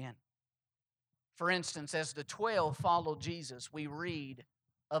preach in the end. For instance, as the 12 followed Jesus, we read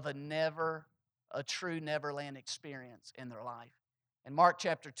of a true Neverland experience in their life. In Mark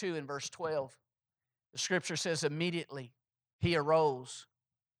chapter 2 and verse 12, the scripture says, immediately he arose.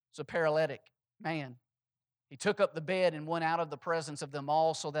 It's a paralytic man. He took up the bed and went out of the presence of them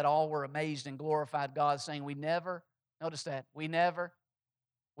all, so that all were amazed and glorified God, saying, notice that, we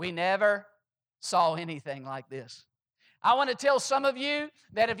never saw anything like this. I want to tell some of you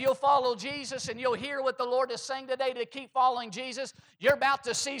that if you'll follow Jesus and you'll hear what the Lord is saying today to keep following Jesus, you're about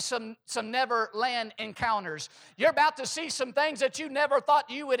to see some Neverland encounters. You're about to see some things that you never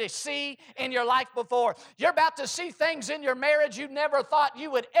thought you would see in your life before. You're about to see things in your marriage you never thought you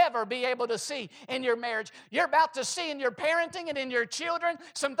would ever be able to see in your marriage. You're about to see in your parenting and in your children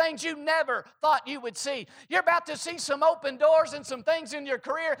some things you never thought you would see. You're about to see some open doors and some things in your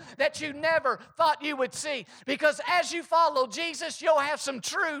career that you never thought you would see. Because as you follow Jesus, you'll have some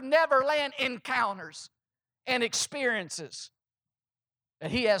true Neverland encounters and experiences that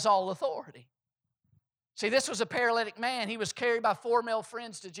He has all authority. See, this was a paralytic man. He was carried by 4 male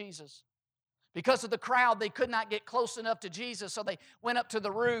friends to Jesus. Because of the crowd, they could not get close enough to Jesus, so they went up to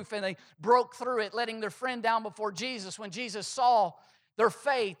the roof and they broke through it, letting their friend down before Jesus. When Jesus saw their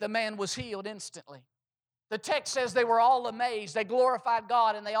faith, the man was healed instantly. The text says they were all amazed. They glorified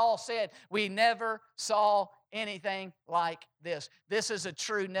God, and they all said, "We never saw anything like this." This is a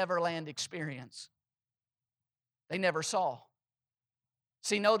true Neverland experience. They never saw.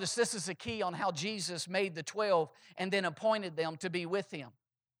 See, notice this is the key on how Jesus made the 12 and then appointed them to be with Him,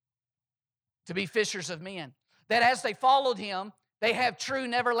 to be fishers of men. That as they followed Him, they have true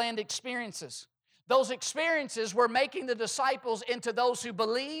Neverland experiences. Those experiences were making the disciples into those who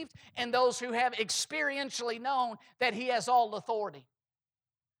believed and those who have experientially known that He has all authority.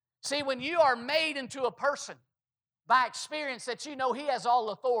 See, when you are made into a person by experience that you know He has all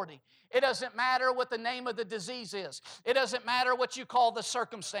authority, it doesn't matter what the name of the disease is. It doesn't matter what you call the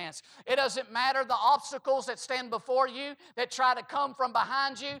circumstance. It doesn't matter the obstacles that stand before you, that try to come from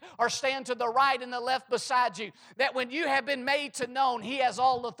behind you or stand to the right and the left beside you. That when you have been made to know He has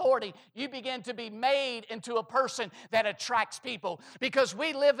all authority, you begin to be made into a person that attracts people. Because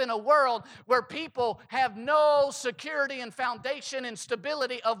we live in a world where people have no security and foundation and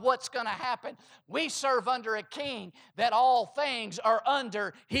stability of what's going to happen. We serve under a King that all things are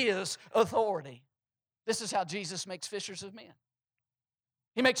under His authority. This is how Jesus makes fishers of men.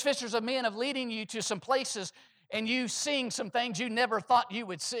 He makes fishers of men of leading you to some places and you seeing some things you never thought you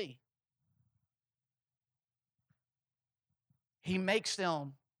would see. He makes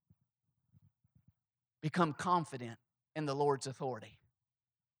them become confident in the Lord's authority.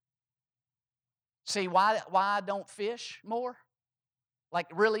 See, why I don't fish more? Like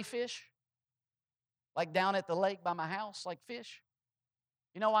really fish? Like down at the lake by my house, like fish?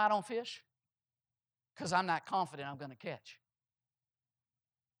 You know why I don't fish? Because I'm not confident I'm going to catch.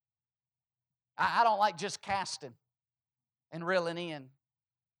 I don't like just casting and reeling in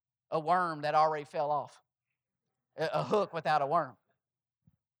a worm that already fell off. A hook without a worm.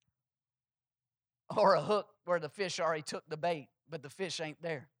 Or a hook where the fish already took the bait, but the fish ain't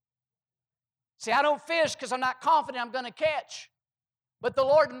there. See, I don't fish because I'm not confident I'm going to catch. But the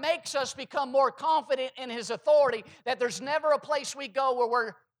Lord makes us become more confident in His authority, that there's never a place we go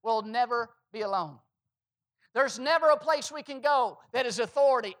where we'll never be alone. There's never a place we can go that His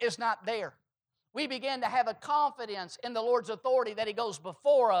authority is not there. We begin to have a confidence in the Lord's authority that He goes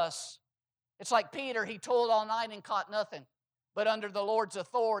before us. It's like Peter, he toiled all night and caught nothing. But under the Lord's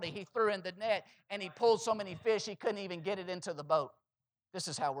authority, he threw in the net and he pulled so many fish he couldn't even get it into the boat. This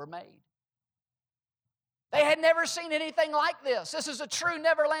is how we're made. They had never seen anything like this. This is a true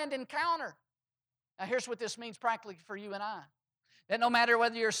Neverland encounter. Now here's what this means practically for you and I. That no matter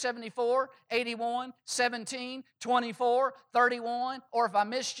whether you're 74, 81, 17, 24, 31, or if I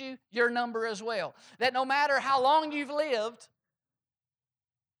missed you, your number as well. That no matter how long you've lived,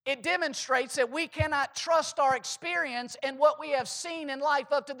 it demonstrates that we cannot trust our experience and what we have seen in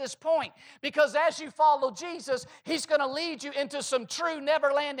life up to this point. Because as you follow Jesus, He's going to lead you into some true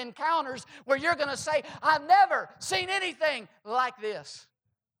Neverland encounters where you're going to say, I've never seen anything like this.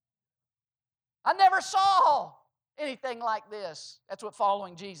 I never saw anything like this. That's what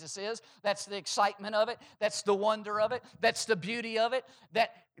following Jesus is. That's the excitement of it. That's the wonder of it. That's the beauty of it.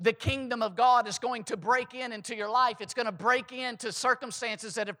 That the kingdom of God is going to break into your life. It's going to break into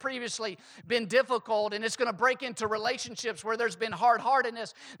circumstances that have previously been difficult, and it's going to break into relationships where there's been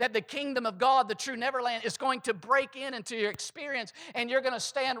hard-heartedness. That the kingdom of God, the true Neverland, is going to break into your experience, and you're going to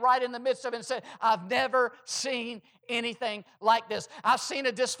stand right in the midst of it and say, I've never seen anything like this. I've seen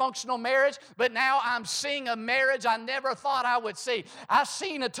a dysfunctional marriage, but now I'm seeing a marriage I never thought I would see. I've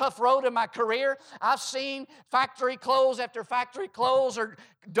seen a tough road in my career. I've seen factory close after factory close, or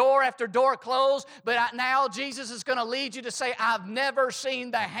door after door closed, but now Jesus is going to lead you to say, I've never seen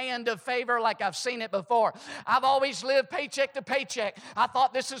the hand of favor like I've seen it before. I've always lived paycheck to paycheck. I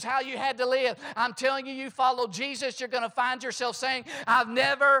thought this is how you had to live. I'm telling you, you follow Jesus, you're going to find yourself saying, I've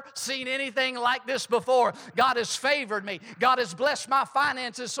never seen anything like this before. God has favored me. God has blessed my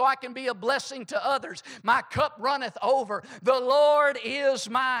finances so I can be a blessing to others. My cup runneth over. The Lord is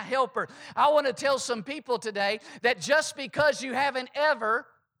my helper. I want to tell some people today that just because you haven't ever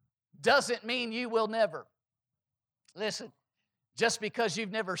doesn't mean you will never. Listen, just because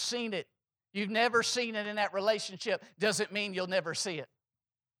you've never seen it in that relationship doesn't mean you'll never see it.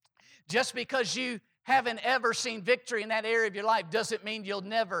 Just because you haven't ever seen victory in that area of your life doesn't mean you'll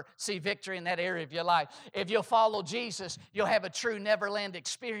never see victory in that area of your life. If you'll follow Jesus, you'll have a true Neverland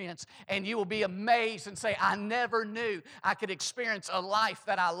experience, and you will be amazed and say, I never knew I could experience a life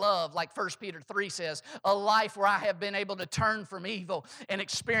that I love, like 1 Peter 3 says, a life where I have been able to turn from evil and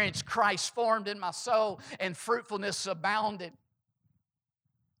experience Christ formed in my soul and fruitfulness abounded.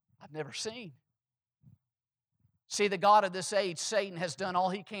 I've never seen. See, the God of this age, Satan, has done all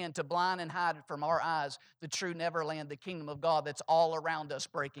he can to blind and hide from our eyes the true Neverland, the kingdom of God that's all around us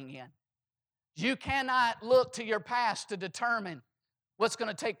breaking in. You cannot look to your past to determine what's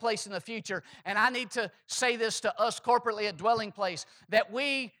going to take place in the future. And I need to say this to us corporately at Dwelling Place, that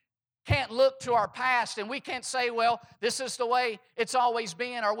we can't look to our past and we can't say, well, this is the way it's always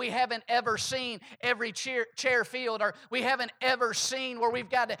been, or we haven't ever seen every chair filled, or we haven't ever seen where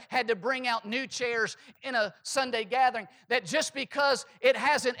we've had to bring out new chairs in a Sunday gathering. That just because it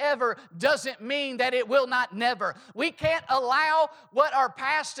hasn't ever doesn't mean that it will not never. We can't allow what our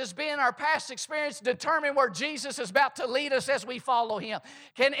past has been, our past experience, determine where Jesus is about to lead us as we follow Him.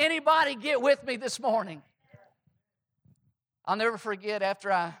 Can anybody get with me this morning? I'll never forget,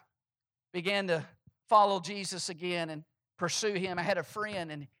 after I began to follow Jesus again and pursue Him, I had a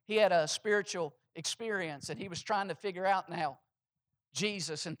friend, and he had a spiritual experience, and he was trying to figure out now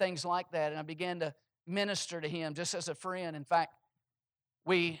Jesus and things like that, and I began to minister to him just as a friend. In fact,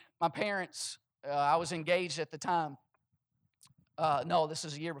 my parents, I was engaged at the time. No, this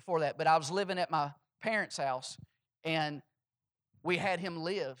is a year before that, but I was living at my parents' house, and we had him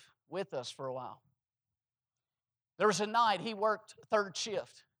live with us for a while. There was a night he worked third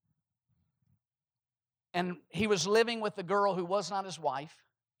shift, and he was living with a girl who was not his wife.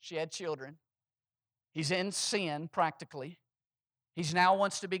 She had children. He's in sin, practically. He now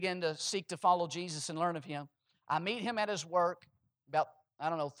wants to begin to seek to follow Jesus and learn of Him. I meet him at his work about,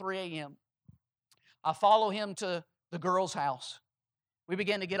 3 a.m. I follow him to the girl's house. We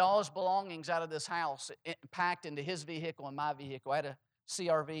began to get all his belongings out of this house, packed into his vehicle and my vehicle. I had a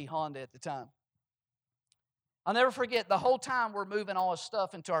CRV Honda at the time. I'll never forget, the whole time we're moving all his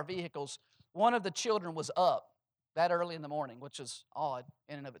stuff into our vehicles, one of the children was up that early in the morning, which is odd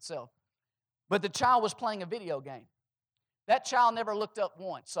in and of itself. But the child was playing a video game. That child never looked up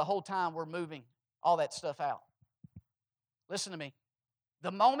once the whole time we're moving all that stuff out. Listen to me.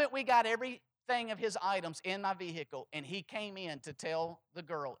 The moment we got everything of his items in my vehicle and he came in to tell the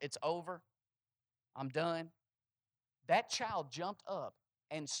girl, it's over, I'm done, that child jumped up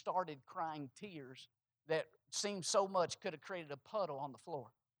and started crying tears that seemed so much could have created a puddle on the floor.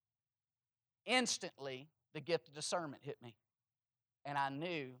 Instantly, the gift of discernment hit me. And I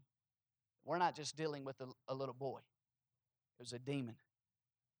knew we're not just dealing with a little boy. It was a demon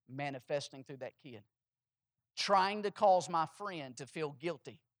manifesting through that kid, trying to cause my friend to feel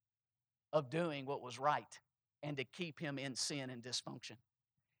guilty of doing what was right and to keep him in sin and dysfunction.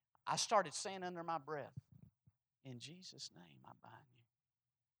 I started saying under my breath, in Jesus' name I bind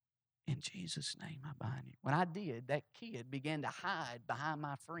you. In Jesus' name I bind you. When I did, that kid began to hide behind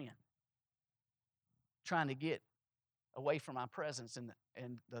my friend, trying to get away from my presence and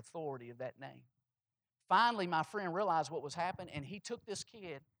the authority of that name. Finally, my friend realized what was happening, and he took this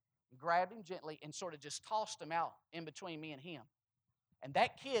kid, grabbed him gently, and sort of just tossed him out in between me and him. And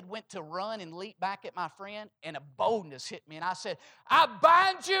that kid went to run and leap back at my friend, and a boldness hit me. And I said, I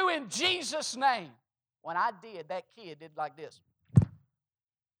bind you in Jesus' name. When I did, that kid did like this. My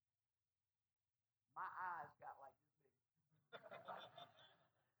eyes got like this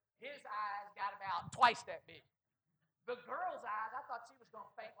big. His eyes got about twice that big. The girl's eyes, I thought she was going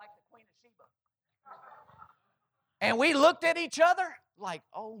to faint like the Queen of Sheba. And we looked at each other like,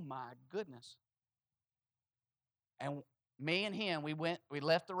 oh my goodness. And me and him, we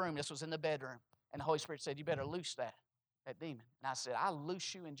left the room. This was in the bedroom. And the Holy Spirit said, you better loose that demon. And I said, I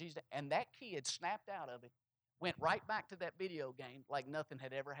loose you in Jesus' name. And that kid snapped out of it, went right back to that video game like nothing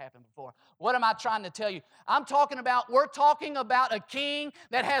had ever happened before. What am I trying to tell you? We're talking about a king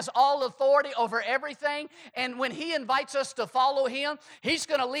that has all authority over everything, and when he invites us to follow him, he's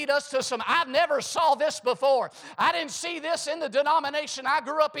going to lead us to I've never saw this before. I didn't see this in the denomination I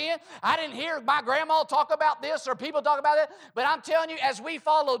grew up in. I didn't hear my grandma talk about this or people talk about it, but I'm telling you, as we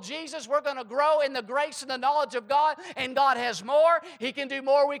follow Jesus, we're going to grow in the grace and the knowledge of God, and God has more. He can do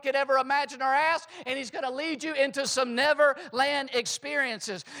more we could ever imagine or ask, and he's going to lead you into some never-land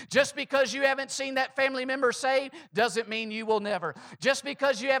experiences. Just because you haven't seen that family member saved doesn't mean you will never. Just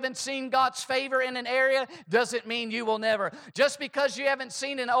because you haven't seen God's favor in an area doesn't mean you will never. Just because you haven't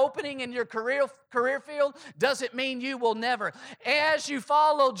seen an opening in your career field doesn't mean you will never. As you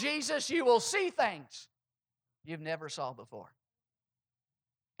follow Jesus, you will see things you've never saw before.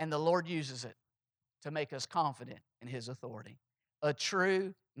 And the Lord uses it to make us confident in his authority. A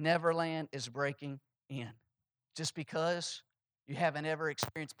true Neverland is breaking in. Just because you haven't ever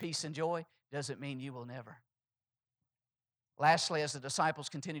experienced peace and joy doesn't mean you will never. Lastly, as the disciples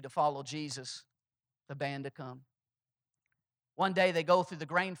continue to follow Jesus, the band to come. One day they go through the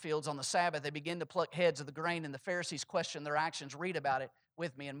grain fields on the Sabbath. They begin to pluck heads of the grain, and the Pharisees question their actions. Read about it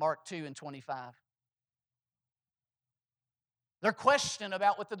with me in Mark 2:25. They're questioning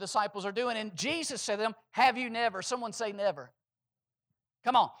about what the disciples are doing, and Jesus said to them, have you never? Someone say never.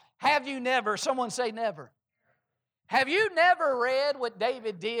 Come on. Have you never? Someone say never. Have you never read what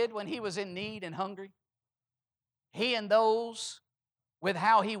David did when he was in need and hungry? He and those with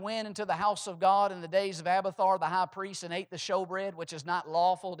how he went into the house of God in the days of Abiathar the high priest and ate the showbread, which is not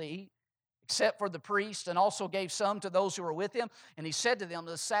lawful to eat, except for the priest, and also gave some to those who were with him. And he said to them,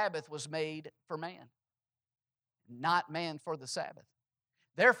 the Sabbath was made for man, not man for the Sabbath.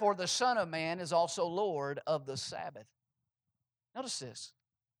 Therefore, the Son of Man is also Lord of the Sabbath. Notice this.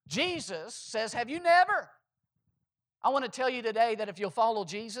 Jesus says, have you never? I want to tell you today that if you'll follow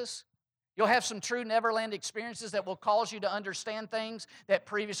Jesus, you'll have some true Neverland experiences that will cause you to understand things that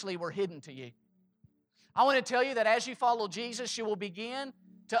previously were hidden to you. I want to tell you that as you follow Jesus, you will begin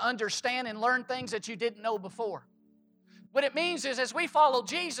to understand and learn things that you didn't know before. What it means is, as we follow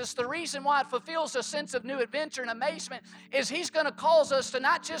Jesus, the reason why it fulfills a sense of new adventure and amazement is he's going to cause us to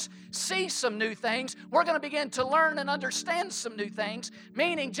not just see some new things, we're going to begin to learn and understand some new things,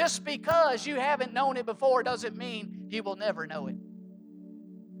 meaning just because you haven't known it before doesn't mean you will never know it.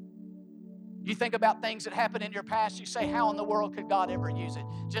 You think about things that happened in your past, you say, how in the world could God ever use it?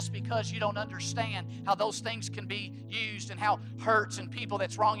 Just because you don't understand how those things can be used and how hurts and people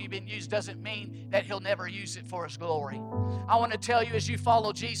that's wrong you've been used doesn't mean that he'll never use it for his glory. I want to tell you, as you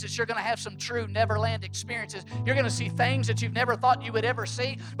follow Jesus, you're going to have some true Neverland experiences. You're going to see things that you've never thought you would ever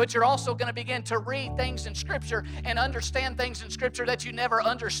see, but you're also going to begin to read things in Scripture and understand things in Scripture that you never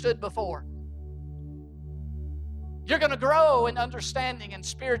understood before. You're going to grow in understanding and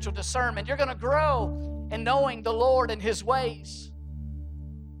spiritual discernment. You're going to grow in knowing the Lord and his ways.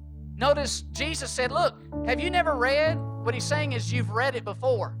 Notice Jesus said, look, have you never read? What he's saying is you've read it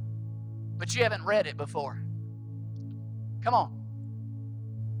before, but you haven't read it before. Come on.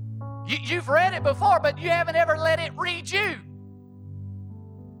 You've read it before, but you haven't ever let it read you.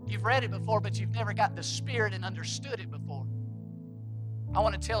 You've read it before, but you've never got the Spirit and understood it before. I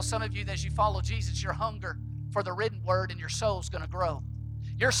want to tell some of you that as you follow Jesus, your hunger for the written word and your soul's going to grow.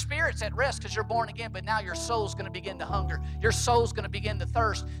 Your spirit's at rest because you're born again, but now your soul's going to begin to hunger. Your soul's going to begin to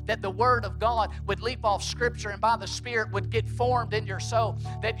thirst, that the Word of God would leap off Scripture and by the Spirit would get formed in your soul,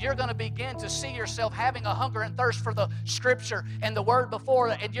 that you're going to begin to see yourself having a hunger and thirst for the Scripture and the Word before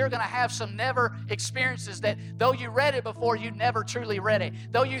it, and you're going to have some never experiences that though you read it before, you never truly read it.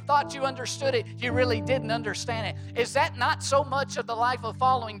 Though you thought you understood it, you really didn't understand it. Is that not so much of the life of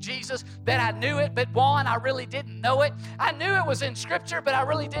following Jesus, that I knew it, but one, I really didn't know it? I knew it was in Scripture, but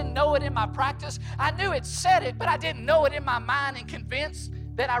I really didn't know it in my practice. I knew it said it, but I didn't know it in my mind and convinced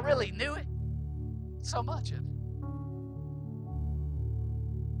that I really knew it. So much of it.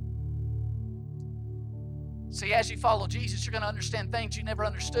 See, as you follow Jesus, you're going to understand things you never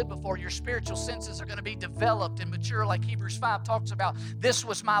understood before. Your spiritual senses are going to be developed and mature, like Hebrews 5 talks about. This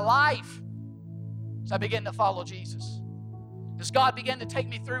was my life. So I began to follow Jesus. As God began to take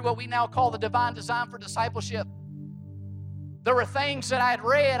me through what we now call the divine design for discipleship, there were things that I had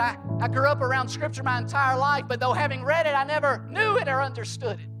read. I grew up around Scripture my entire life, but though having read it, I never knew it or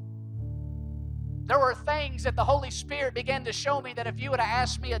understood it. There were things that the Holy Spirit began to show me that if you would have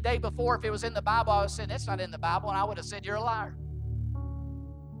asked me a day before if it was in the Bible, I would have said, it's not in the Bible, and I would have said, you're a liar.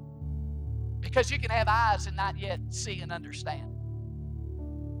 Because you can have eyes and not yet see and understand.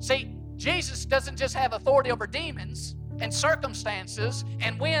 See, Jesus doesn't just have authority over demons and circumstances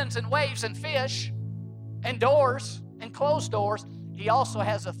and winds and waves and fish. and doors and closed doors, he also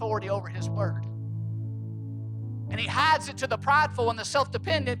has authority over his word. And he hides it to the prideful and the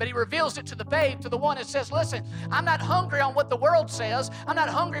self-dependent, but he reveals it to the babe, to the one that says, listen, I'm not hungry on what the world says. I'm not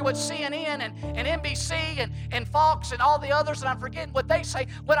hungry what CNN and NBC and Fox and all the others, and I'm forgetting what they say.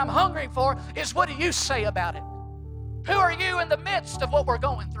 What I'm hungry for is, what do you say about it? Who are you in the midst of what we're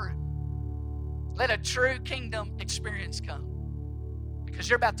going through? Let a true kingdom experience come. Because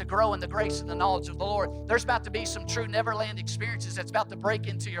you're about to grow in the grace and the knowledge of the Lord. There's about to be some true Neverland experiences that's about to break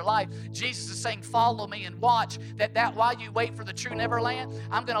into your life. Jesus is saying, follow me and watch that while you wait for the true Neverland,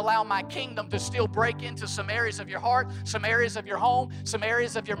 I'm going to allow my kingdom to still break into some areas of your heart, some areas of your home, some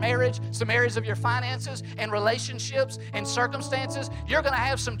areas of your marriage, some areas of your finances and relationships and circumstances. You're going to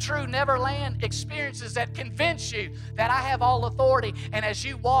have some true Neverland experiences that convince you that I have all authority. And as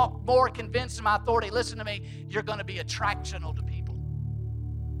you walk more convinced of my authority, listen to me, you're going to be attractional to people.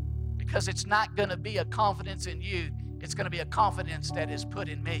 Because it's not going to be a confidence in you. It's going to be a confidence that is put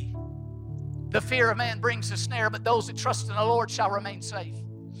in me. The fear of man brings a snare, but those that trust in the Lord shall remain safe.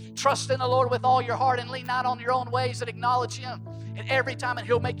 Trust in the Lord with all your heart and lean not on your own ways, and acknowledge Him. And every time, and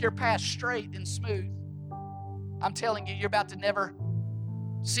He'll make your path straight and smooth. I'm telling you, you're about to never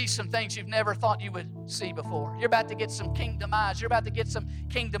see some things you've never thought you would see before. You're about to get some kingdom eyes. You're about to get some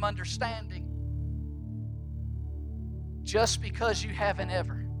kingdom understanding. Just because you haven't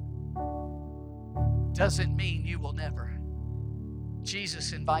ever doesn't mean you will never.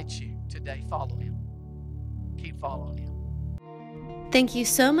 Jesus invites you today. Follow Him. Keep following Him. Thank you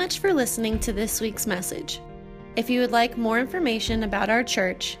so much for listening to this week's message. If you would like more information about our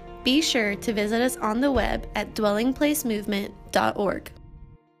church, be sure to visit us on the web at dwellingplacemovement.org.